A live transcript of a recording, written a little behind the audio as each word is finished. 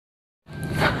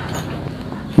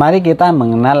Mari kita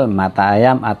mengenal mata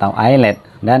ayam atau eyelet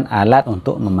dan alat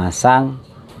untuk memasang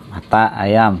mata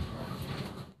ayam.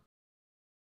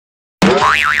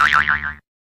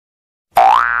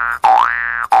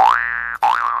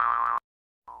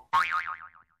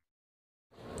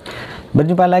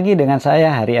 Berjumpa lagi dengan saya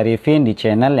Hari Arifin di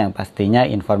channel yang pastinya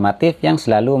informatif, yang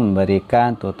selalu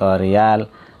memberikan tutorial,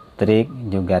 trik,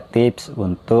 juga tips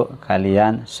untuk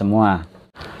kalian semua.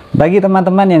 Bagi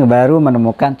teman-teman yang baru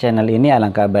menemukan channel ini,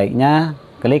 alangkah baiknya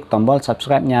klik tombol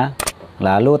subscribe-nya,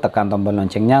 lalu tekan tombol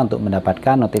loncengnya untuk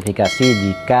mendapatkan notifikasi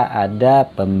jika ada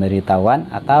pemberitahuan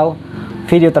atau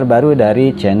video terbaru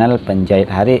dari channel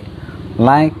Penjahit Hari.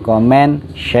 Like, komen,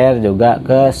 share juga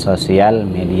ke sosial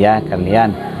media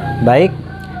kalian. Baik,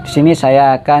 di sini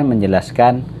saya akan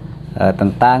menjelaskan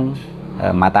tentang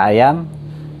mata ayam,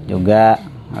 juga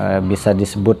bisa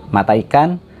disebut mata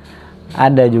ikan.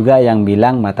 Ada juga yang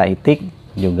bilang mata itik,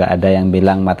 juga ada yang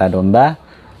bilang mata domba,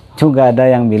 juga ada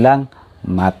yang bilang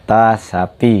mata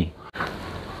sapi.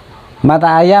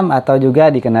 Mata ayam atau juga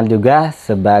dikenal juga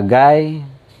sebagai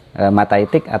mata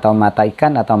itik atau mata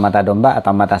ikan atau mata domba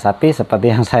atau mata sapi seperti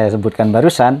yang saya sebutkan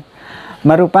barusan,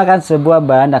 merupakan sebuah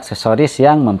bahan aksesoris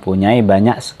yang mempunyai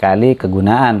banyak sekali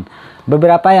kegunaan.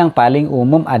 Beberapa yang paling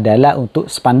umum adalah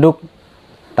untuk spanduk,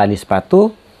 tali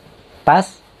sepatu,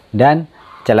 tas, dan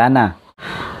celana.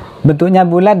 Bentuknya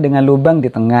bulat dengan lubang di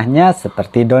tengahnya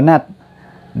seperti donat,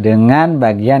 dengan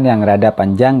bagian yang rada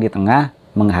panjang di tengah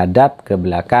menghadap ke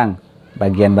belakang.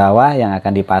 Bagian bawah yang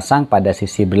akan dipasang pada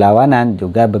sisi berlawanan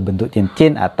juga berbentuk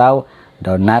cincin atau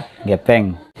donat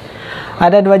gepeng.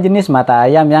 Ada dua jenis mata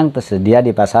ayam yang tersedia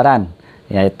di pasaran,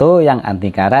 yaitu yang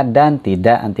anti karat dan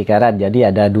tidak anti karat. Jadi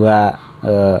ada dua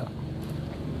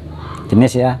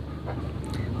jenis ya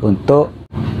untuk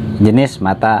jenis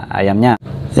mata ayamnya.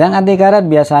 Yang anti karat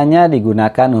biasanya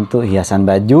digunakan untuk hiasan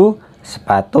baju,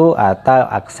 sepatu, atau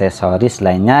aksesoris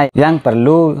lainnya yang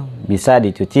perlu bisa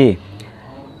dicuci.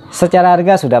 Secara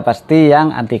harga sudah pasti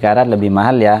yang anti karat lebih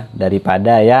mahal ya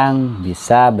daripada yang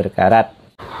bisa berkarat.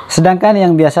 Sedangkan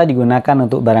yang biasa digunakan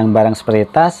untuk barang-barang seperti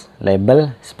tas,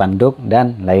 label, spanduk,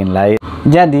 dan lain-lain.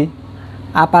 Jadi,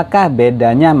 apakah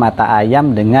bedanya mata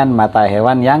ayam dengan mata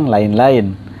hewan yang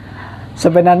lain-lain?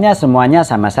 Sebenarnya semuanya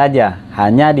sama saja,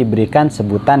 hanya diberikan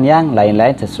sebutan yang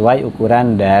lain-lain sesuai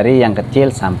ukuran dari yang kecil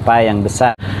sampai yang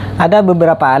besar. Ada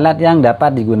beberapa alat yang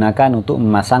dapat digunakan untuk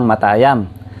memasang mata ayam,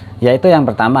 yaitu yang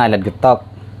pertama alat getok,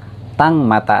 tang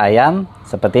mata ayam,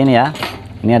 seperti ini ya.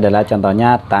 Ini adalah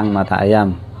contohnya tang mata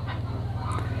ayam.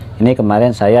 Ini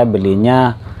kemarin saya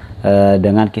belinya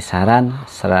dengan kisaran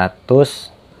 100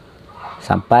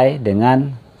 sampai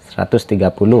dengan 130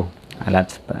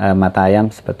 alat mata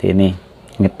ayam seperti ini.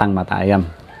 Ini tang mata ayam.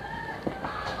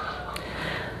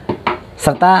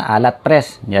 Serta alat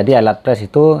pres. Jadi alat pres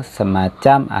itu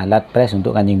semacam alat pres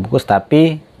untuk kancing bungkus,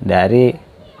 tapi dari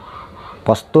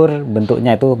postur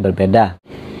bentuknya itu berbeda.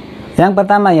 Yang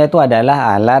pertama yaitu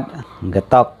adalah alat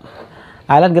getok.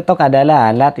 Alat getok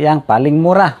adalah alat yang paling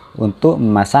murah untuk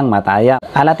memasang mata ayam.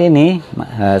 Alat ini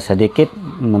sedikit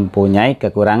mempunyai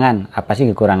kekurangan. Apa sih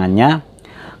kekurangannya?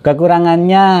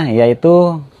 Kekurangannya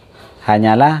yaitu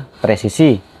hanyalah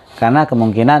presisi, karena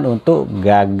kemungkinan untuk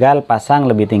gagal pasang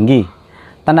lebih tinggi.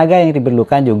 Tenaga yang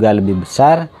diperlukan juga lebih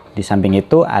besar. Di samping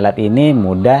itu alat ini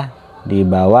mudah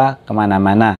dibawa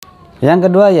kemana-mana. Yang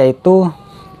kedua yaitu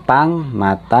tang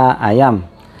mata ayam.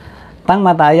 Tang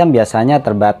mata ayam biasanya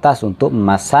terbatas untuk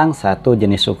memasang satu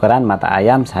jenis ukuran mata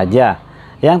ayam saja.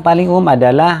 Yang paling umum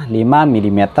adalah 5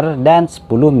 mm dan 10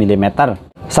 mm.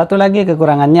 Satu lagi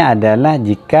kekurangannya adalah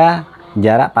jika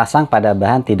jarak pasang pada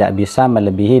bahan tidak bisa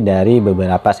melebihi dari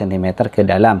beberapa sentimeter ke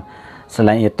dalam.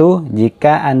 Selain itu,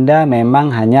 jika Anda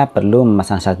memang hanya perlu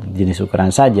memasang satu jenis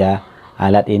ukuran saja,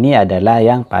 alat ini adalah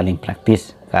yang paling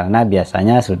praktis, karena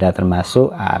biasanya sudah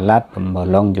termasuk alat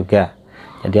pembolong juga.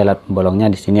 Jadi alat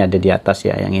pembolongnya di sini ada di atas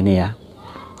ya, yang ini ya.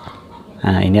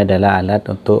 Nah, ini adalah alat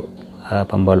untuk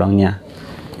pembolongnya.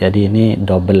 Jadi ini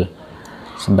double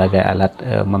sebagai alat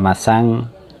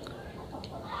memasang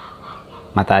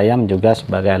mata ayam, juga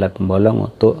sebagai alat pembolong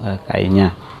untuk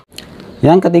kainnya.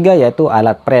 Yang ketiga yaitu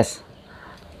alat pres.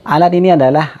 Alat ini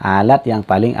adalah alat yang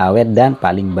paling awet dan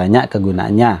paling banyak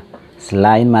kegunaannya.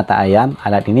 Selain mata ayam,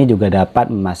 alat ini juga dapat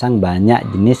memasang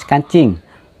banyak jenis kancing,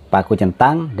 paku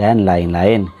centang, dan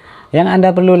lain-lain. Yang Anda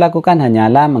perlu lakukan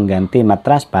hanyalah mengganti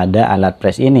matras pada alat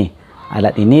pres ini.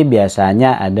 Alat ini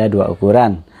biasanya ada dua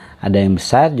ukuran, ada yang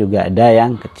besar juga ada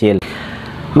yang kecil.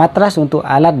 Matras untuk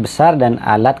alat besar dan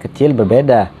alat kecil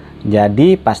berbeda,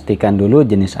 jadi pastikan dulu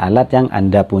jenis alat yang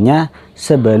Anda punya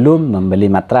sebelum membeli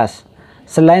matras.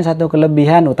 Selain satu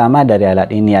kelebihan utama dari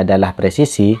alat ini adalah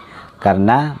presisi,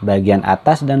 karena bagian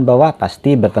atas dan bawah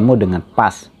pasti bertemu dengan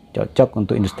pas, cocok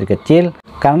untuk industri kecil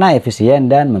karena efisien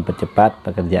dan mempercepat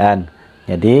pekerjaan.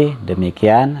 Jadi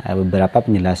demikian beberapa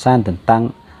penjelasan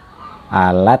tentang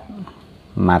alat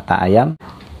mata ayam.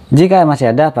 Jika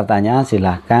masih ada pertanyaan,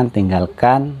 silahkan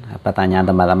tinggalkan pertanyaan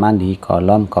teman-teman di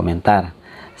kolom komentar.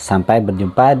 Sampai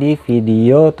berjumpa di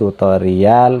video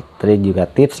tutorial trik juga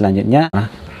tips selanjutnya.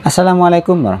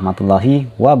 Assalamualaikum warahmatullahi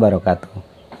wabarakatuh.